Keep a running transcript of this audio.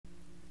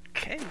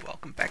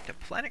welcome back to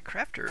Planet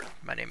Crafter.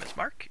 My name is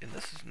Mark, and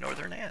this is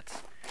Northern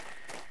Ants.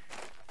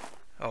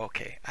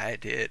 Okay, I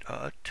did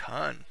a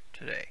ton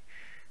today,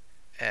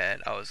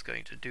 and I was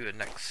going to do a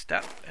next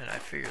step, and I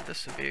figured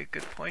this would be a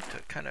good point to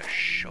kind of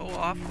show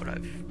off what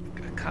I've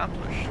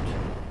accomplished.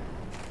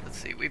 Let's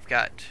see, we've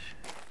got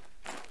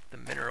the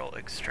mineral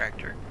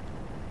extractor.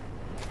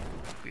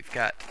 We've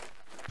got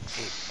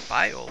a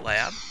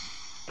Biolab,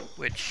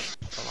 which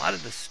a lot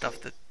of the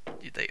stuff that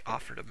they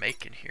offer to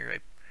make in here,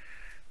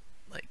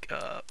 like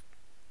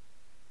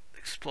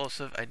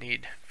explosive, I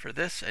need for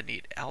this, I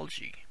need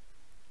algae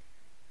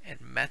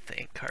and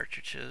methane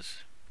cartridges.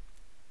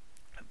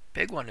 A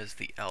big one is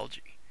the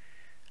algae.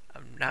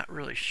 I'm not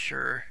really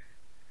sure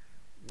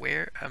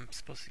where I'm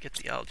supposed to get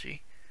the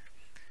algae,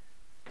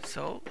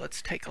 so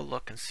let's take a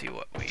look and see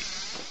what we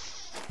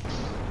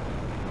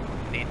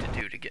need to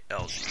do to get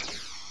algae.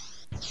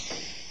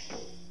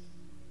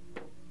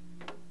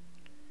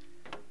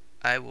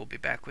 I will be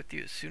back with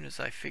you as soon as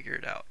I figure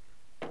it out.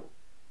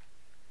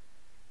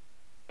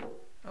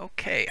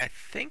 Okay, I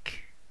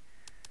think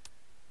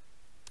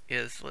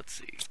let's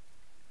see,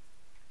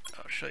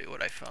 I'll show you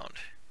what I found.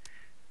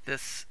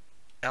 This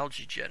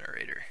algae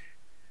generator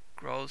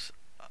grows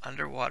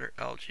underwater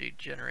algae,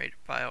 generate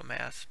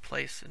biomass,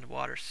 place in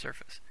water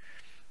surface.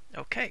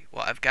 Okay,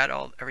 well I've got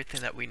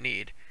everything that we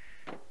need.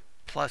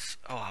 Plus,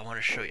 I want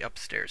to show you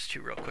upstairs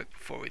too real quick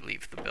before we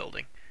leave the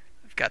building.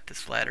 I've got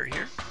this ladder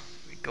here.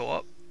 We go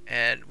up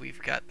and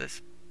we've got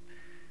this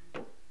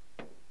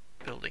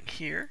building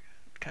here.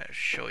 Kind of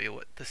show you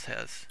what this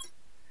has.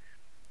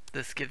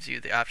 This gives you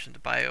the option to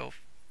bio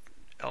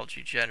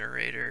algae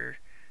generator,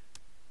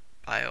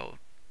 bio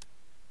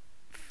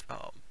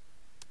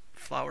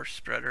flower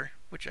spreader,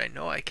 which I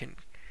know I can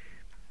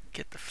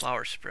get the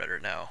flower spreader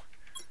now.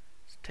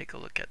 Let's take a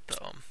look at the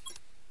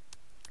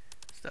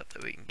stuff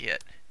that we can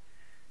get.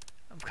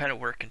 I'm kind of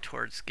working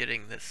towards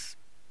getting this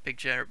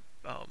big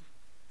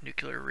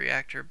nuclear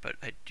reactor, but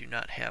I do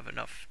not have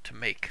enough to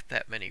make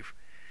that many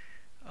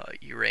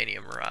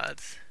uranium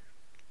rods.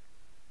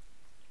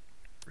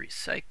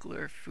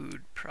 Recycler,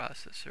 food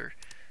processor.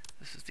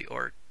 This is the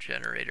ore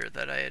generator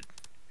that I had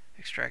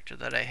extractor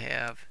that I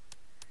have.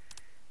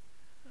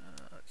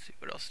 Let's see,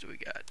 what else do we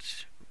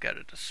got? We've got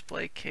a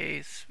display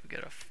case. We've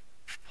got a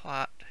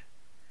plot.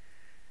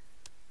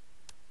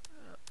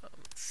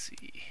 Let's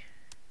see.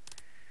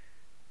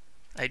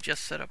 I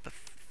just set up a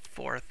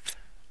fourth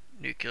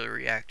nuclear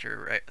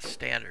reactor, right, a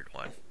standard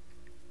one.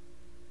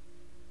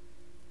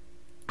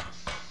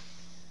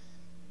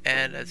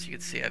 And as you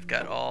can see, I've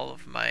got all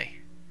of my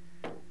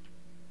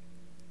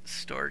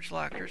storage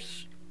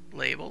lockers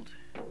labeled.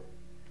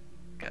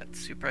 Got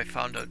super. I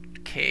found a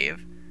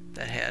cave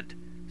that had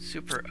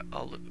super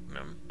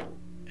aluminum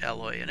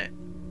alloy in it.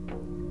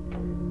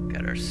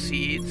 Got our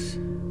seeds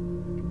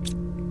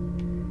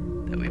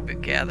that we've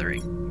been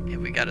gathering,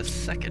 and we got a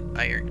second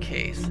iron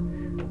case.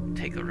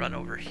 Take a run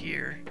over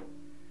here.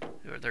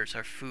 There's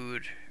our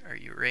food, our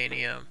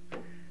uranium,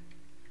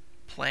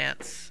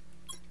 plants.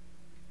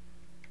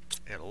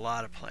 Got a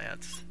lot of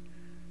plants,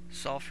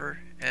 sulfur,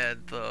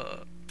 and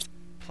the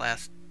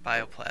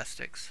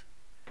bioplastics.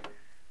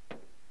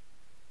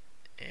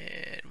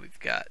 And we've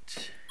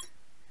got,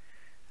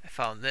 I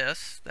found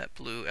that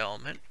blue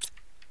element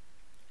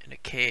in a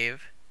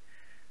cave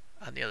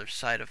on the other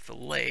side of the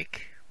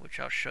lake, which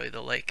I'll show you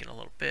the lake in a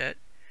little bit.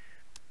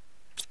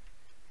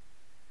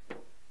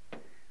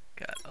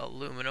 Got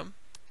aluminum,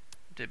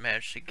 did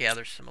manage to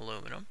gather some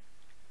aluminum.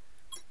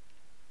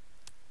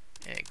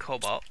 And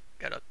cobalt,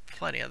 got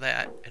plenty of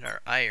that. And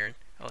our iron,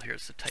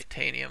 here's the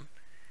titanium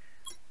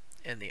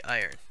and the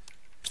iron.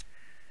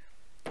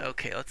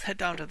 Okay, let's head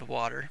down to the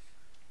water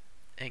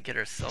and get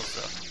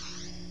ourselves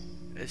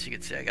as you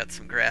can see, I got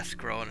some grass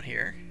growing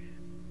here,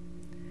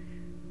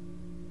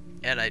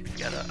 and I've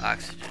got an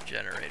oxygen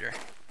generator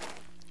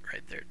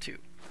right there too.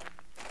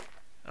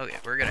 Okay,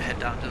 we're gonna head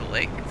down to the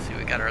lake. See,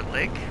 we got our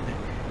lake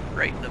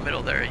right in the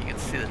middle there. You can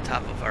see the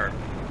top of our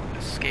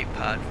escape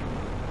pod.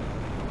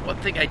 One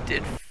thing I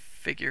did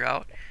figure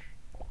out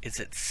is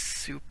it's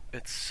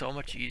so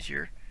much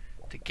easier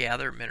to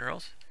gather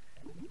minerals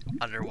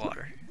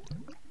underwater.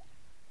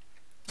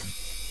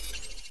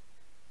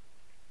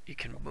 You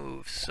can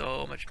move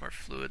so much more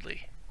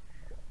fluidly,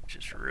 which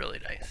is really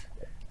nice.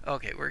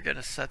 Okay, we're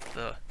gonna set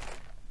the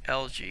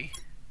algae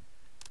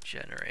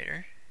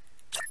generator.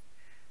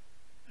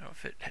 I don't know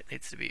if it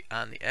needs to be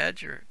on the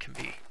edge or it can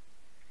be,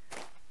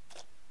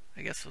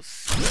 I guess we'll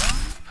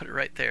put it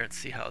right there and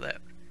see how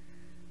that.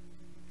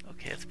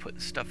 Okay, it's putting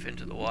stuff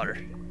into the water.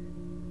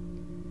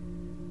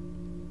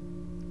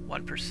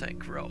 1%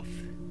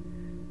 growth.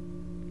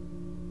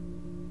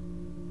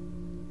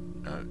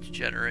 It's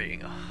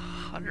generating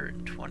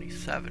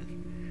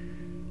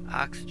 127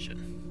 oxygen.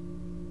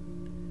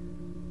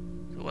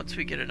 So once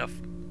we get enough,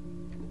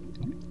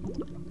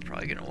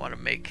 probably going to want to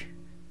make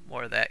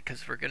more of that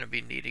because we're going to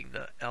be needing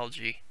the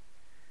algae.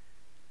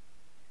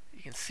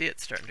 You can see it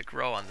starting to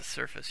grow on the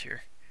surface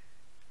here.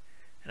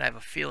 And I have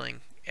a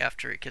feeling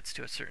after it gets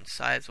to a certain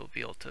size we'll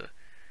be able to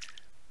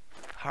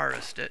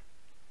harvest it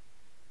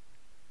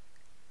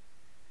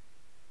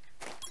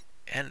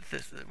And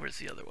this, where's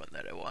the other one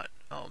that I want?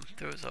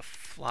 There was a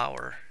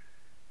flower.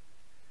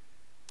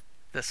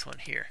 This one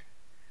here.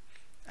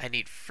 I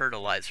need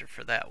fertilizer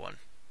for that one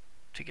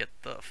to get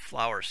the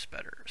flower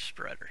spreader.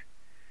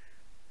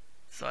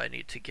 So I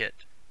need to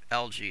get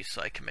algae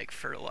so I can make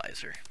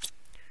fertilizer.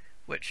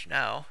 Which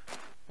now,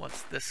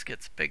 once this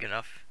gets big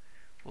enough,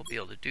 we'll be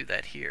able to do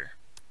that here.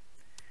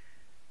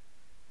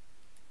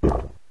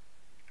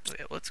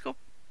 Okay, let's go.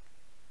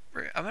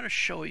 I'm going to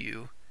show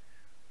you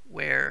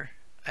where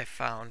I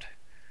found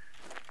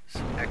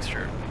some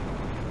extra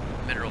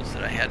minerals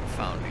that I hadn't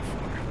found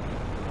before.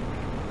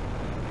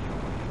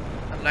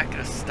 I'm not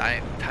going to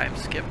time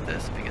skip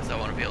this because I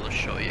want to be able to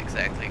show you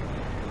exactly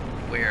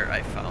where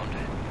I found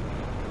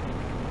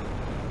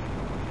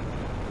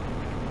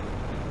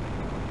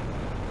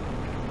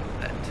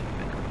that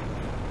mineral.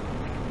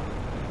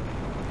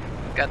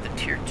 I've got the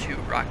tier 2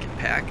 rocket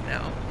pack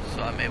now,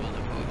 so I'm able to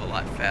move a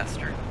lot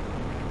faster.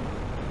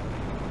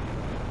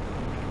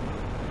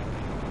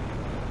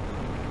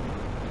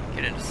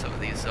 Get into some of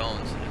these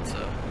zones and it's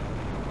got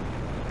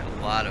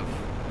a lot of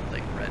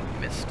like red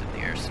mist in the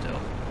air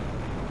still.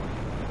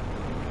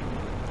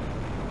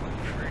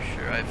 Pretty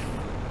sure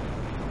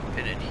I've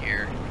been in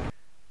here.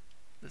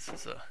 This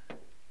is a,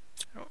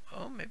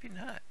 oh maybe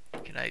not.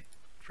 Can I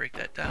break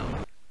that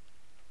down?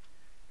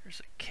 There's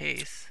a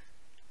case.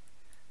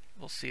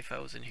 We'll see if I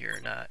was in here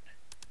or not.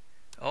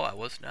 Oh, I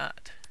was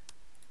not.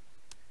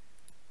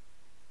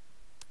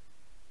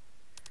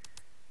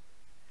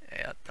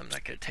 Yeah, I'm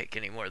not going to take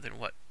any more than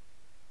what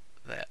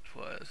that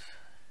was.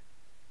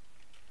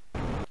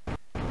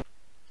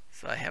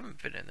 So I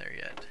haven't been in there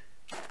yet.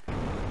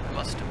 I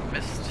must have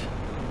missed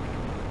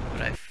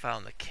when I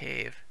found the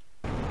cave.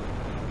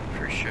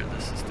 Pretty sure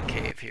this is the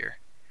cave here.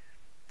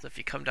 So if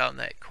you come down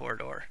that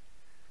corridor,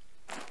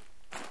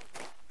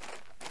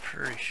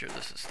 pretty sure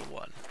this is the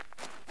one.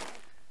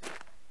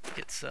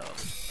 Get some.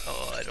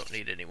 Oh, I don't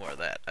need any more of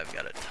that. I've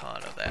got a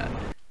ton of that.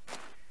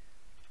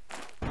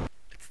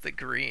 It's the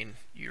green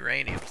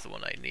uranium's the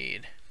one I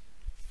need.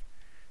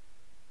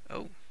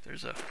 Oh,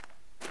 there's a...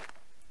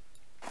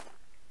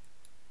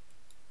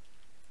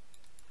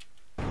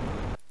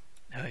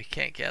 No, you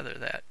can't gather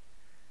that.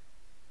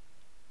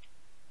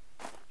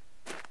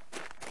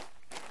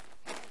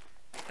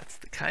 That's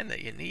the kind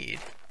that you need.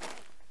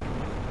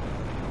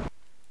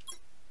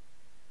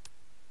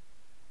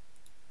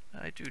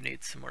 I do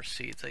need some more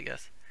seeds, I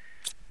guess.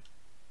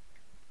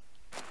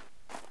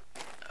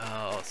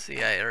 Oh,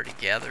 see, I already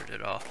gathered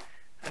it all.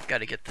 I've got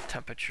to get the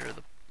temperature of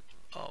the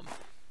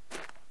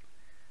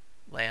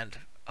land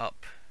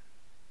up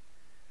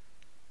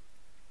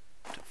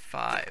to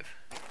 5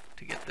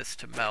 to get this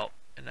to melt,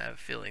 and I have a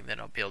feeling then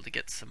I'll be able to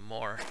get some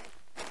more.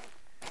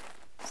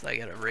 So I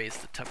got to raise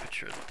the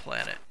temperature of the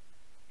planet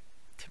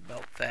to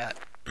melt that.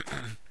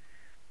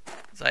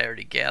 Because I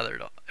already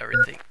gathered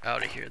everything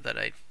out of here that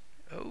I...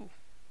 Oh,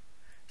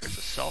 there's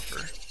a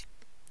sulfur.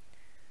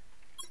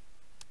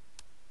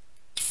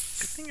 Good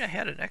thing I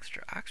had an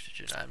extra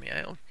oxygen on me.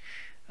 I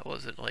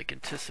wasn't like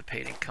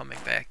anticipating coming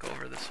back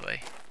over this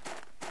way.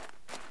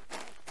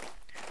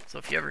 So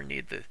if you ever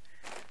need the...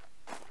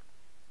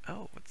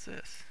 Oh, what's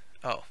this?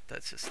 Oh,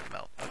 that's just the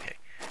melt. Okay.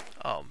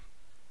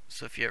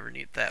 So if you ever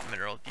need that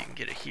mineral, you can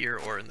get it here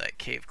or in that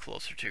cave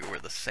closer to where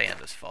the sand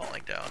is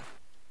falling down.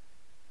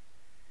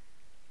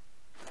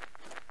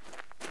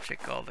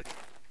 Check all the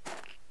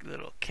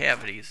little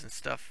cavities and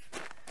stuff.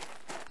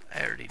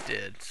 I already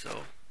did,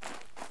 so...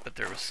 But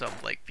there was some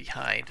like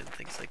behind and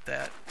things like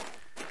that.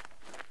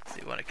 So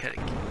you want to kind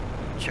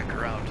of check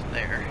around in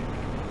there.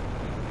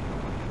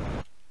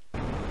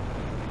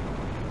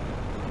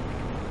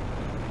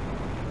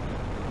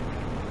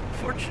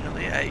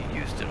 Fortunately, I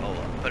used it all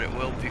up, but it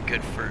will be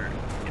good for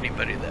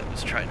anybody that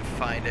was trying to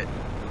find it.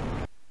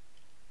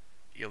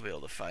 You'll be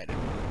able to find it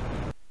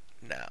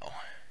now.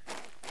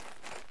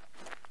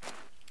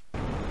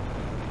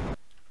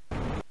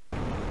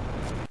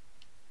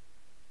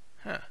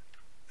 Huh.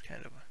 It's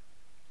kind of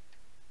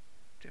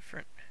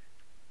different.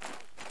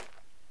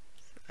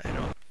 I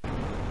don't...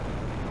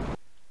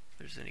 If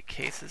there's any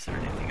cases or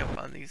anything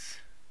up on these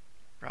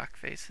rock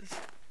faces.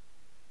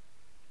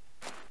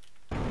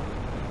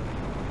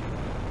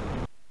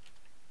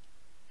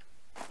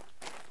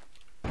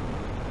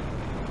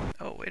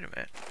 Oh, wait a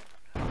minute.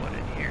 How about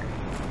in here?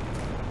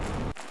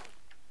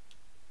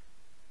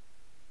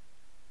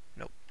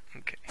 Nope.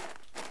 Okay.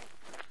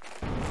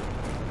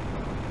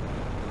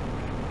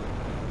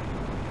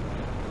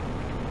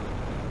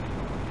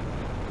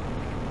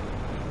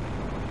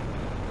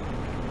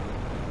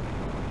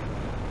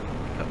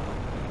 Uh-oh.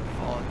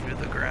 Falling through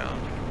the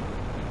ground.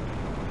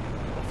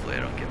 Hopefully I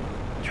don't get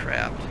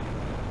trapped.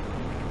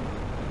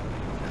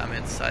 I'm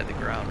inside the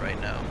ground right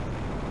now.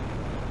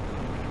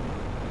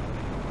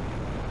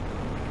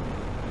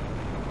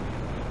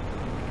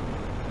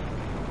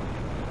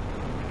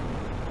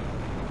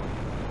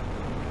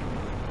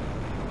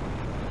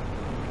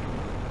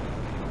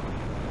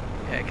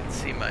 I can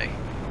see my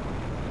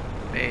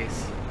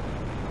base.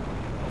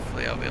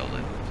 Hopefully I'll be able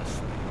to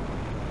just...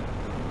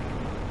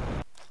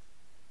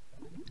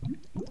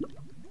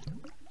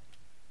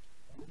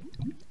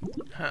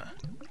 Huh.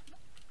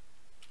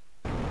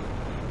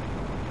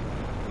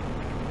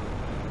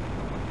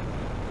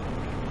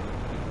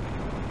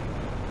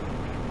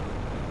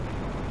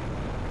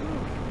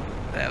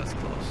 That was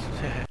close.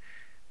 I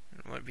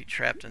want to be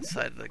trapped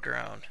inside the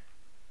ground.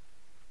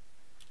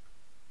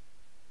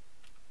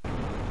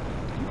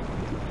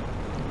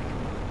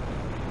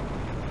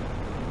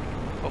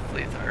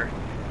 Hopefully our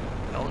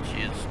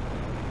algae is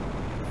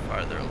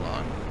farther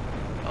along.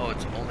 Oh,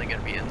 it's only going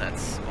to be in that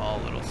small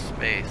little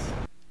space.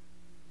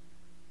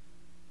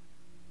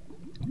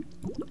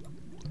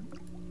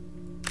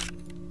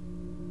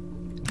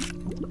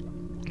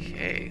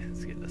 Okay,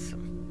 let's get this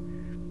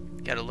some.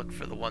 Gotta look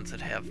for the ones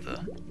that have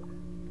the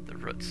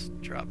roots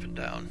dropping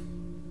down.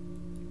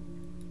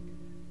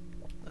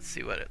 Let's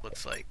see what it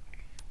looks like.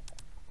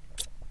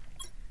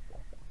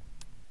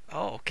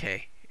 Oh,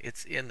 okay.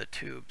 It's in the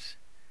tubes.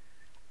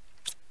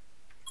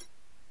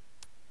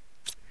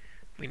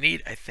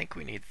 I think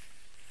we need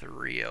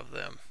 3 of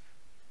them.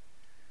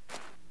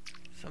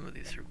 Some of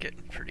these are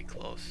getting pretty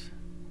close.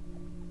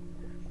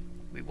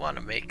 We want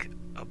to make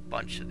a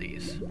bunch of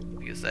these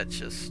because that's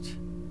just,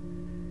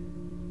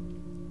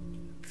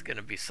 it's going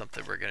to be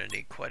something we're going to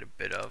need quite a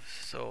bit of.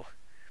 So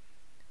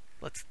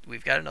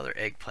we've got another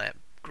eggplant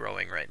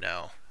growing right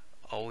now.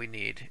 All we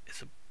need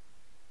is a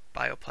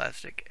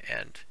bioplastic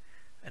and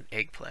an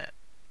eggplant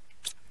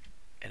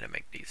and to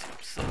make these,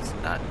 so it's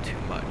not too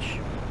much.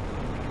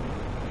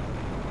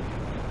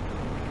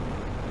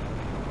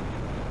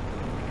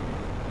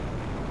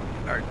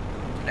 Our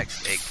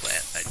next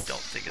eggplant, I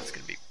don't think it's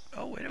going to be...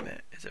 Oh, wait a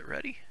minute. Is it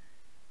ready?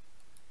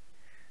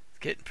 It's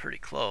getting pretty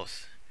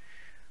close.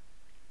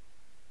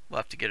 We'll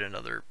have to get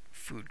another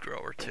food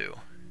grower, too.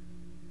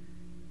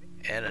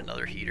 And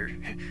another heater.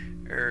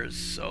 There's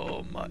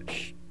so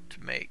much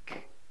to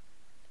make.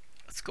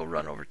 Let's go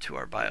run over to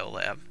our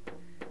Biolab.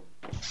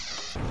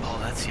 Oh,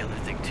 that's the other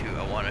thing, too.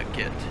 I want to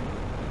get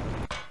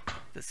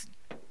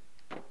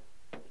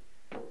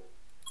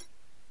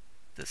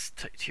this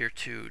tier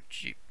 2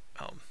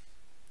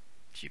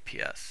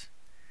 GPS.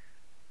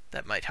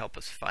 That might help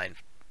us find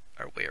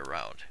our way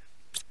around.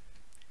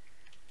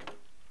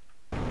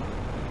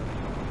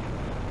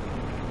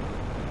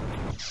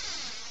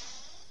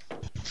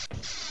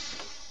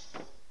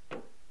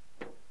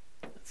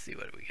 Let's see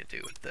what we can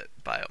do with the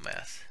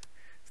biomass.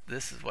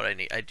 This is what I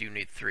need. I do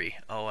need 3.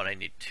 Oh, and I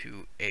need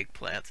 2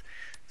 eggplants.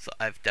 So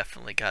I've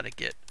definitely got to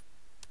get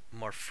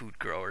more food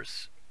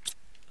growers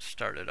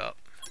started up.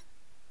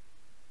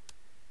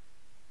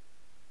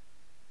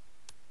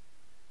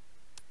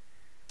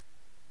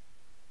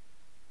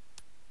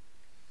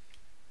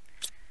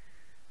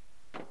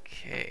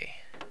 Okay.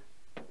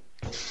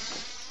 Let's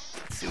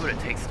see what it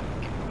takes to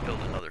build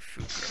another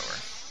food grower.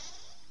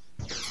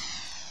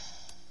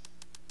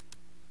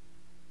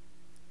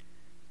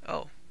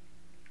 Oh.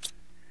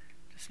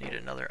 Just need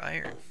another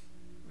iron.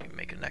 We can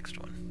make a next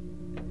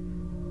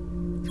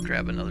one. Let's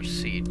grab another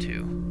seed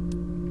too.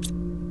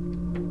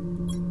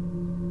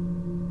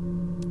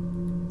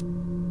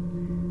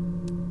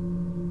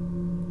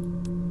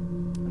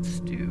 Let's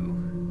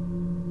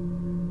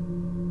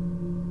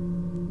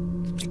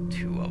make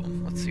 2 of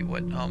them. Let's see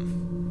what I'll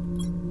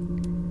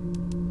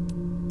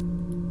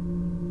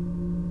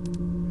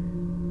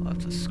have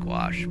to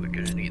squash. We're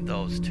gonna need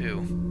those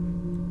too.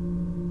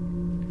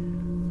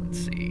 Let's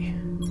see.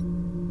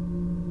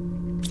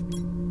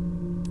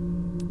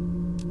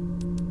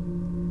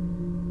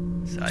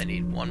 So I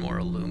need 1 more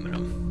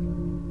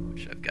aluminum,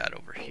 which I've got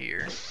over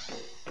here.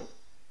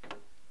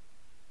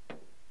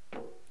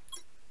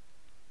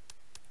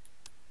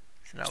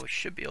 So now we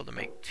should be able to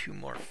make 2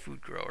 more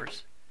food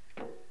growers.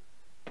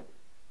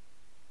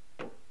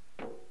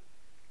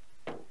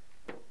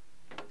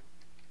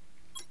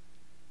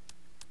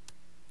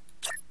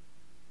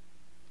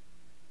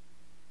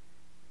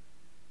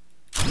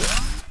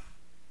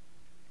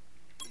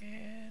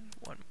 And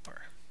 1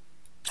 more.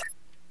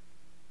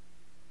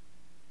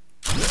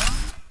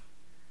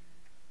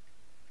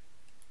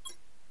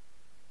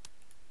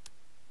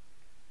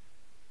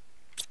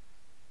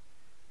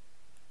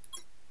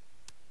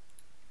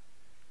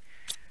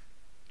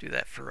 Do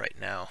that for right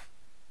now.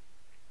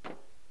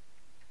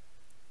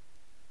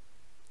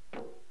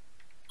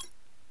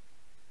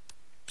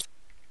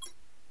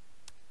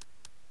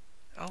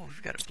 Oh,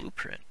 we've got a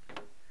blueprint.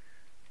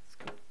 Let's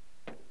go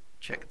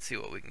check and see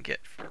what we can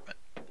get from it.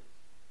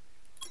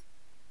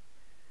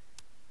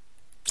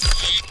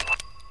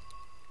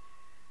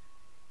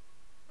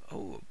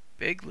 Oh, a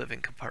big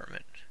living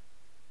compartment.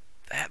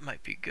 That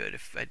might be good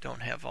if I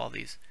don't have all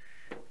these.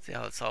 See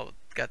how it's all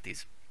got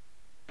these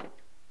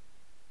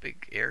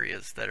big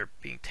areas that are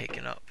being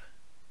taken up.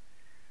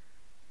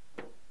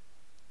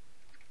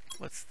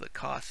 What's the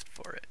cost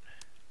for it?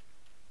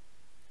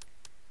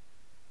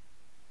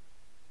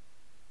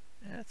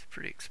 Yeah, it's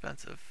pretty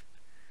expensive,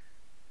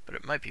 but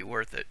it might be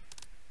worth it.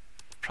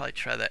 Probably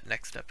try that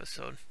next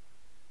episode.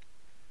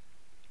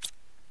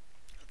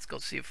 Let's go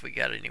see if we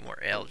got any more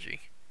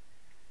algae.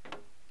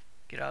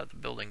 Get out of the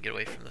building, get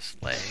away from the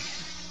slag.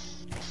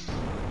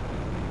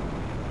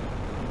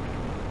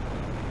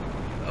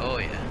 Oh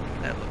yeah,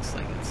 that looks looks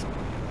like it's...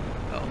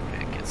 Oh,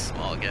 it gets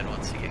small again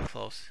once you get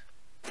close.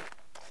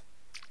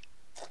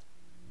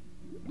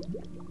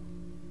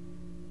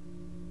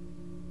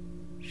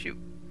 Shoot.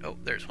 Oh,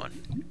 there's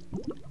one.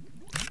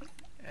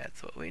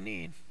 That's what we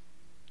need.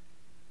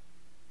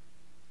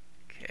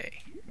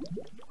 Okay.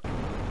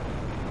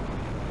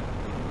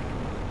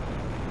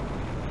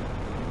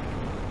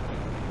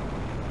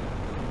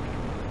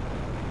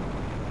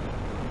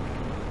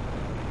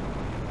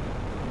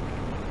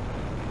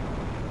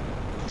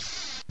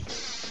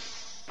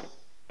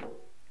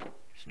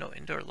 There's no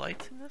indoor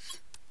lights in this?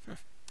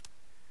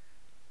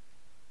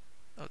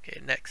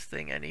 Okay, next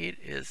thing I need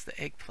is the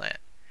eggplant.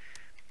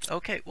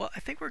 Okay, well, I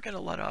think we're going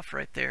to let off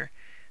right there.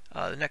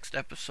 The next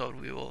episode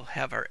we will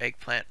have our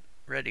eggplant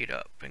ready to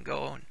up and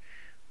go, and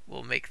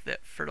we'll make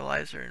that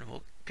fertilizer and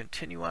we'll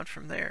continue on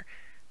from there.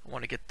 I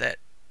want to get that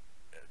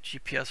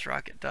GPS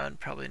rocket done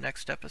probably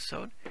next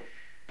episode.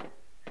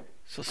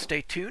 So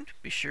stay tuned.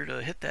 Be sure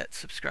to hit that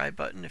subscribe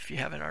button if you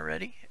haven't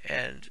already,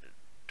 and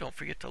don't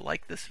forget to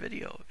like this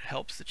video. It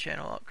helps the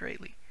channel out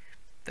greatly.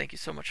 Thank you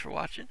so much for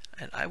watching,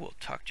 and I will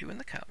talk to you in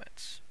the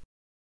comments.